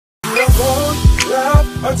Bold, loud,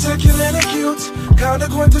 articulate and cute, kinda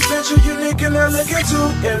quintessential, unique and elegant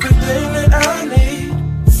too. Everything that I need,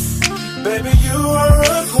 baby, you are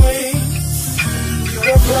a queen. You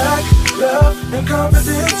are black, love, and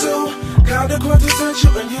confident too, kinda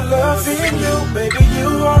quintessential, and you love being you. Baby,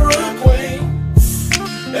 you are a queen.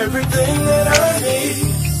 Everything that I need.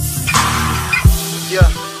 Yeah,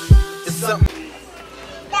 it's something.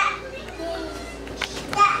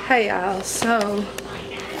 Hey y'all, so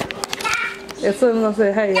as soon as I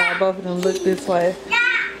said hey y'all, both of them look this way.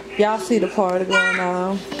 Y'all see the party going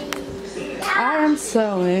on. I am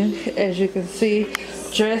sewing, as you can see,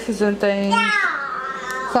 dresses and things,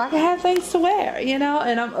 so I can have things to wear, you know,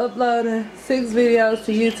 and I'm uploading 6 videos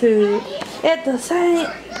to YouTube at the same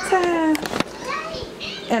time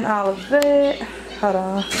and all of that. Hold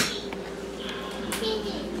on.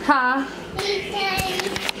 Huh?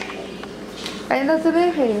 Ain't nothing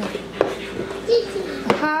in here.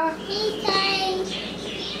 Huh?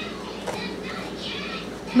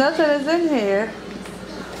 Nothing is in here.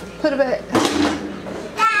 Put it back.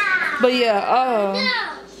 But yeah,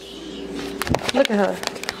 look at her.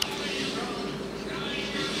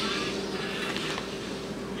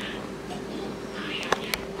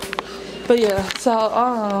 But yeah, so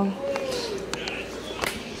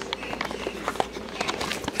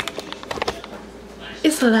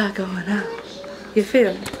it's a lot going on. You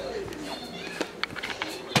feel me?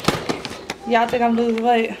 Y'all think I'm losing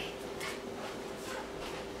weight?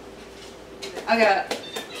 I got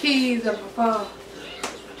keys and my phone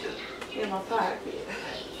in my pocket.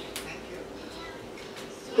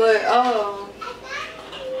 But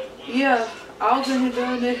yeah, I was in here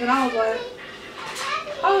doing this and I was like,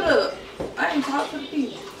 hold up, I ain't talk to the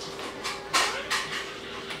people.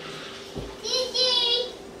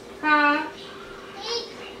 Huh?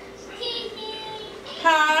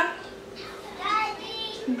 Huh?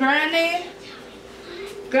 Granny?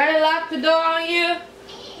 Granny locked the door on you?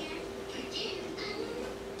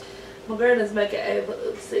 My granny's making Ava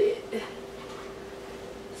upset.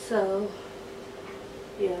 So,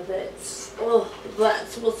 yeah, that's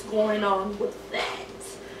what's going on with that.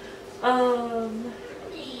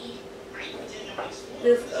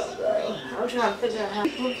 This though, I'm trying to figure out how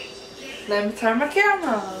to. Let me turn my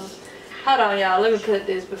camera on. Hold on, y'all. Let me put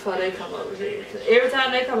this before they come over here. Every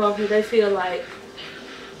time they come over here, they feel like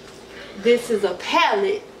this is a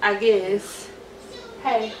palette, I guess.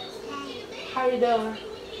 Hey, how you doing?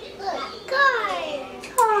 Good.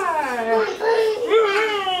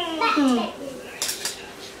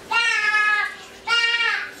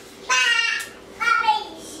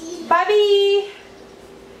 Bobby.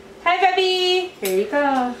 Hey, baby. Here you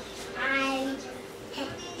come.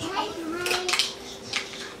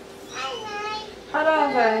 Hold on,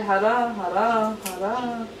 babe. Hold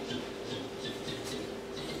on.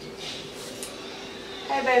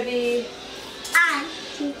 Hey, baby.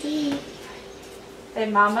 Say,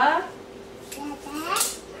 mama.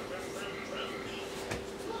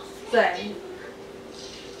 Say.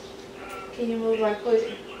 Can you move right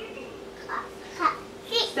quick?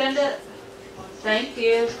 Stand up. Thank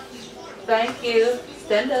you. Thank you.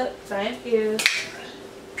 Stand up. Thank you.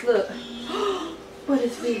 Look. What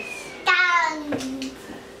is this?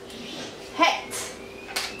 Hat.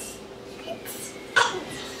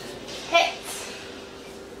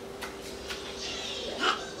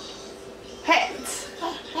 Hat.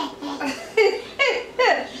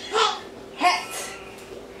 Hat. Hat.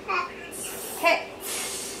 Hat.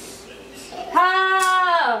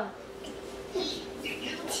 Ha!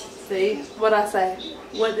 See what I say?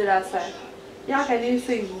 What did I say? Y'all can't even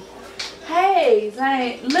see me. Hey,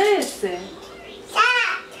 Zane, listen.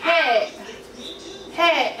 Hat.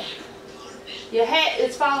 Hat. Your hat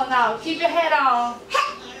is falling off. Keep your hat on.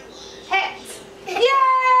 Hat. Yay!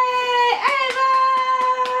 Ava!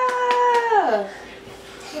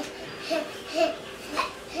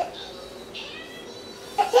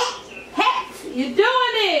 Hat. You're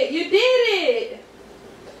doing it. You did it.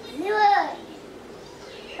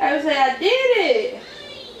 I would say I did it.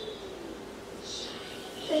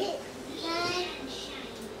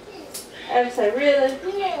 I would say really.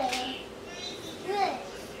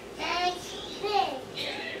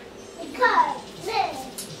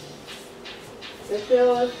 It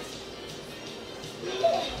feels.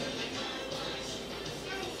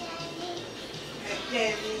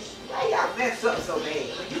 Hey, why y'all mess up so bad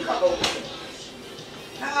when you come over here?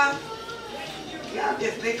 Y'all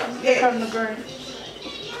just make them dead. From the ground.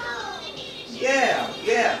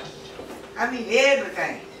 Yeah. I mean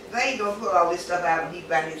everything. They ain't gonna put all this stuff out and eat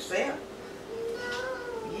by himself.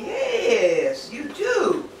 Yes, you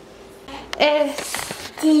do.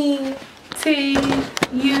 STTU.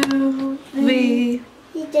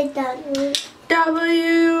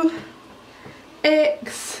 W,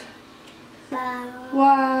 X,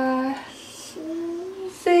 Y,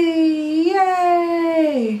 C,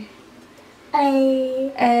 yay!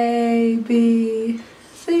 A, B,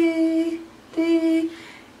 C, D,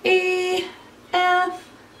 E, F,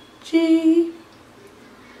 G,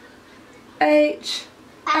 H,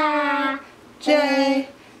 I, J,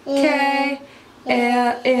 K,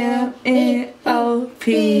 L, M, N, O,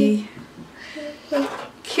 P,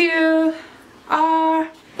 Q, R,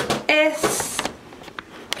 S,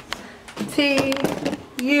 T,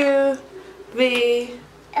 U, V,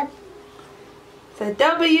 so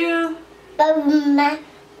W,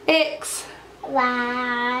 X,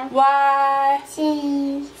 Y,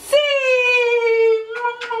 C.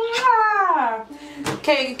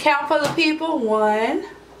 Can you count for the people? 1,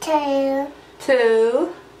 2,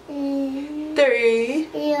 3,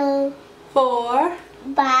 4,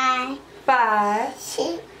 5,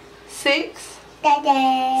 6,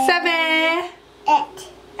 7, 8,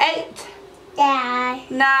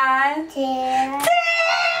 9, 10.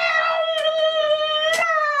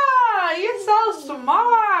 You're so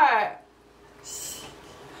smart.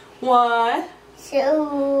 1,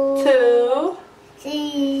 2,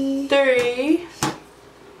 3,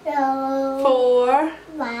 4,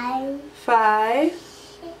 5,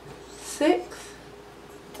 6,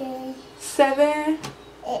 7,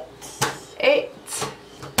 8,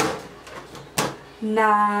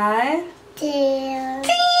 9, 10.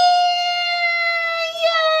 Yay!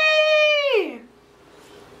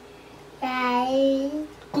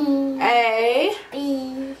 A,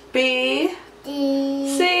 B,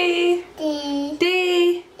 C,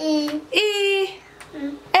 D, E,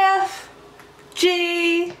 F,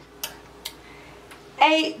 G,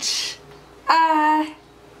 H, I,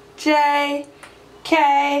 J,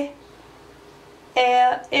 K,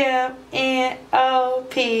 L, M, N, O,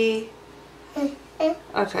 P.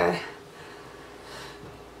 Okay.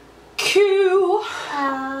 Q,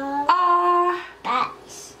 R,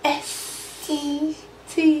 S, T,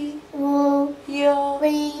 U,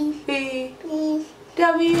 V,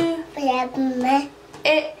 W,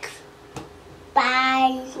 X,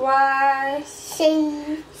 Y,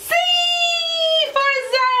 C for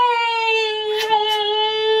Zane!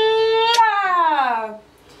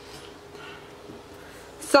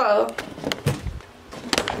 So,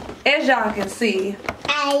 as y'all can see,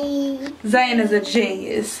 Zane is a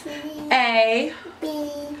genius. A,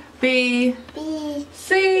 B,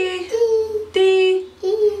 C, D,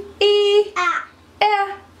 E,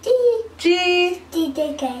 F, G,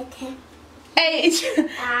 H,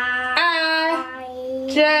 I,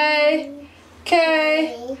 J,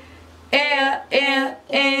 K, L, M,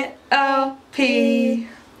 N, O, P,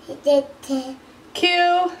 Q,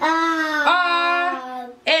 R,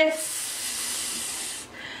 S,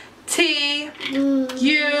 T, U,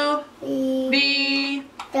 V,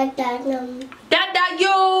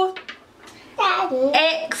 U,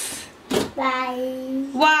 X,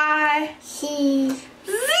 Y, Z.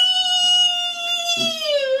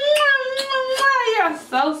 You're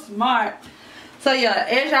so smart. So yeah,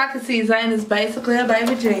 as y'all can see, Zane is basically a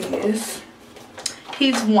baby genius.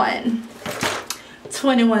 He's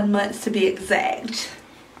 21 months to be exact.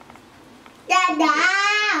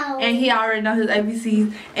 And he already knows his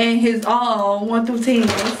ABCs and his 1 through 10.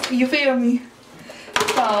 You feel me?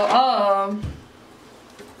 So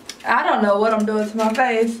I don't know what I'm doing to my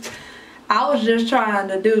face. I was just trying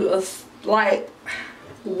to do a like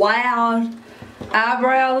wild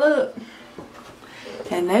eyebrow look,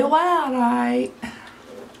 and they wild, alright.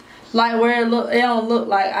 Like where it don't look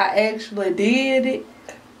like I actually did it.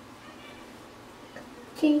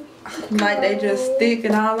 Like they just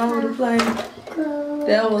sticking all over the place.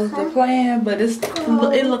 That was the plan, but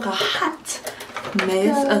it look a hot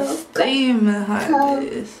mess, a steaming hot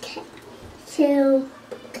mess. So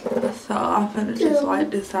I'm finna just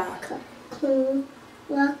wipe this out and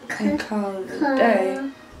call it a day.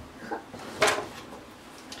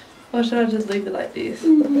 Or should I just leave it like this?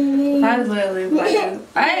 Might as well leave it like this.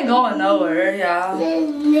 I ain't going nowhere, y'all.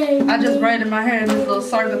 I just braided my hair in this little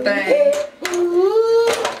circle thing.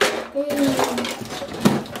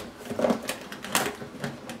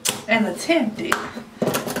 And attempted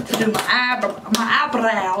to do my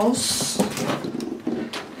eyebrows.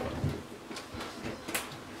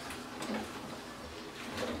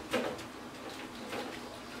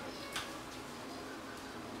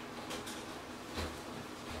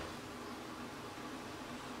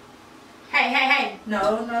 Hey.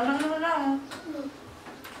 No.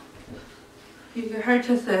 You can hurt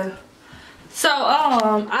yourself. So,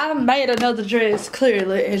 I made another dress,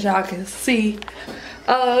 clearly, as y'all can see.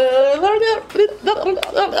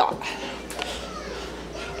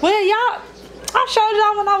 Well, y'all, I showed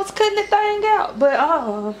y'all when I was cutting the thing out,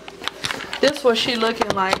 but this what she looking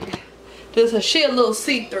like. She a little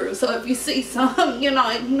see-through, so if you see something, you know,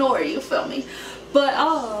 ignore it, you feel me? But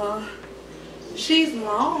she's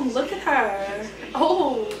long. Look at her.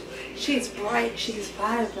 Oh, she's bright, she's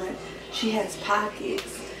vibrant, she has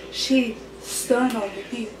pockets, she stun on the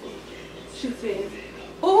people. She says,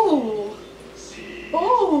 ooh,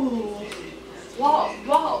 ooh, walk,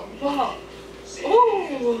 walk, walk,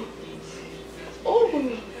 ooh,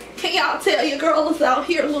 ooh. Can y'all tell your girls out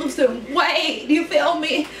here losing weight? You feel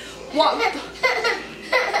me? Walk.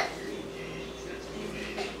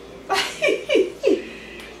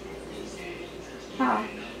 Huh.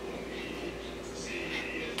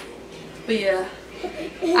 But yeah,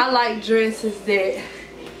 I like dresses that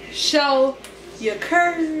show your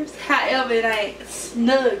curves, however it ain't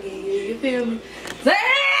snuggy. You feel me?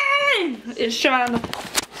 Zane! It's trying to.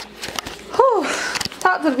 Whew.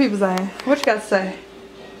 Talk to the people, Zane. What you got to say?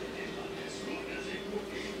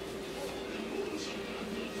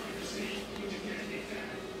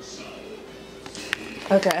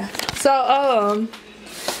 Okay, so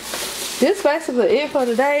this is basically it for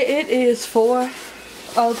today. It is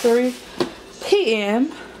 4:03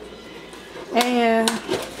 p.m. and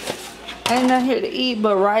ain't nothing here to eat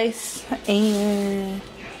but rice and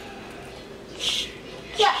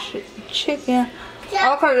chicken.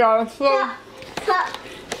 Okay, y'all. So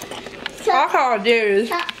I call this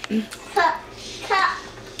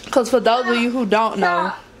because for those of you who don't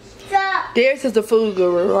know, Darius is the food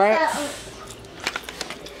guru, right?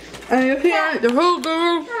 And if he ain't the food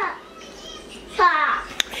guru,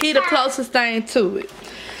 he the closest thing to it.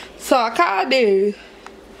 So I called Darius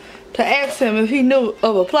to ask him if he knew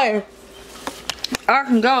of a place I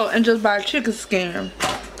can go and just buy chicken skin.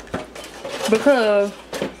 Because,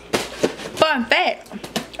 fun fact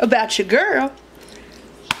about your girl,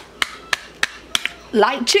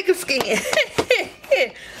 like chicken skin.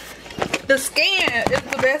 The skin is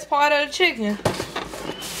the best part of the chicken.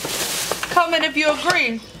 Comment if you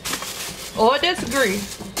agree or disagree,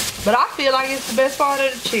 but I feel like it's the best part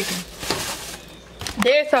of the chicken.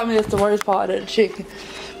 They tell me it's the worst part of the chicken,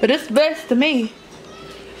 but it's the best to me.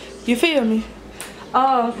 You feel me?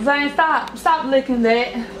 Zane, stop licking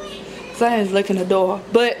that. Zane's licking the door,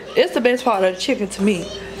 but it's the best part of the chicken to me.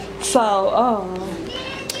 So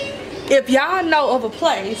if y'all know of a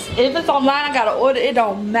place, if it's online I gotta order, it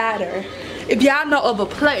don't matter. If y'all know of a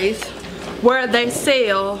place where they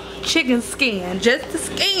sell chicken skin, just the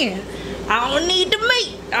skin, I don't need the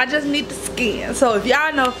meat, I just need the skin. So if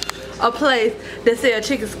y'all know a place that sells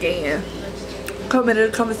chicken skin, comment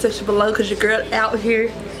in the comment section below, because your girl out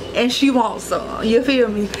here and she wants some, you feel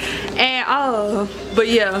me? And but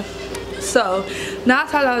yeah, so 9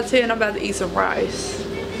 times out of 10 I'm about to eat some rice.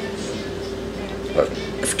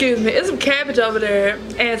 Excuse me, it's some cabbage over there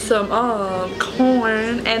and some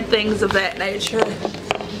corn and things of that nature.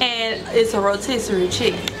 And it's a rotisserie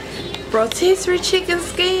chicken. Rotisserie chicken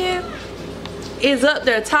skin is up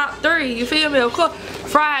there top 3, you feel me? Of course,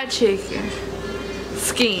 fried chicken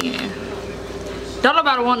skin. Don't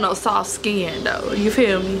nobody want no soft skin though, you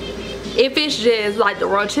feel me? If it's just like the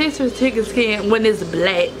rotisserie chicken skin when it's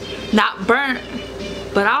black, not burnt,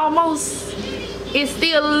 but almost, it's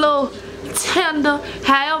still a little tender,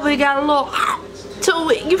 however it got a little to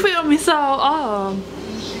it, you feel me? So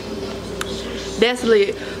that's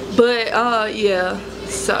lit. But yeah,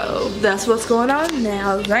 so that's what's going on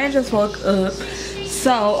now. Zane just woke up,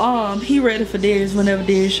 so he ready for Darius whenever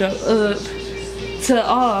Darius show up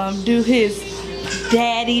to do his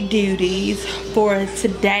daddy duties for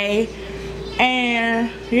today.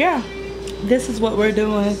 And yeah, this is what we're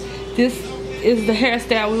doing. This is the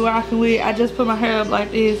hairstyle we rocking with. I just put my hair up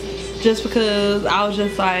like this just because I was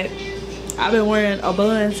just like, I've been wearing a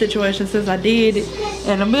bun situation since I did it.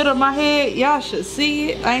 In the middle of my head, y'all should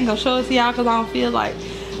see it. I ain't gonna show it to y'all because I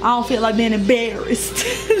don't feel like being embarrassed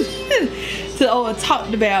to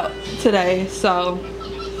talked about today. So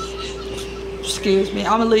excuse me,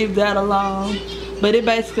 I'm gonna leave that alone. But it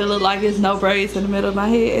basically look like it's no braids in the middle of my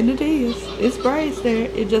head, and it is. It's braids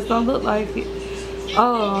there. It just don't look like it.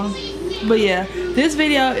 But yeah, this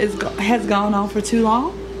video has gone on for too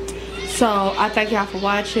long. So I thank y'all for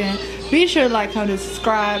watching. Be sure to like, comment, and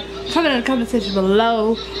subscribe. Comment in the comment section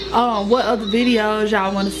below what other videos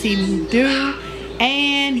y'all want to see me do.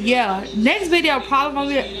 And yeah, next video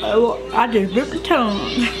probably gonna be I just ripped the tongue.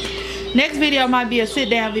 Next video might be a sit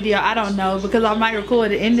down video, I don't know, because I might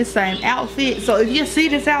record it in the same outfit. So if you see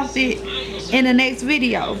this outfit in the next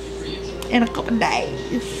video in a couple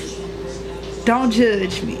days, don't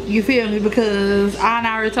judge me. You feel me? Because I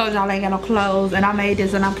already told y'all I ain't got no clothes, and I made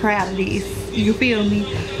this, and I'm proud of this. You feel me?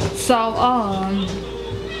 So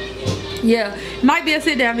yeah, might be a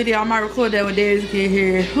sit down video. I might record that when Darius get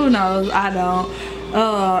here. Who knows? I don't.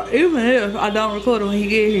 Even if I don't record it when he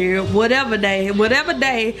get here, whatever day,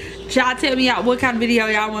 y'all tell me what kind of video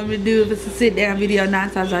y'all want me to do. If it's a sit down video,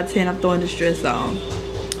 9 times out of 10 I'm throwing the stress on.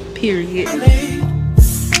 Period.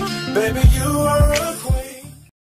 Baby, you are a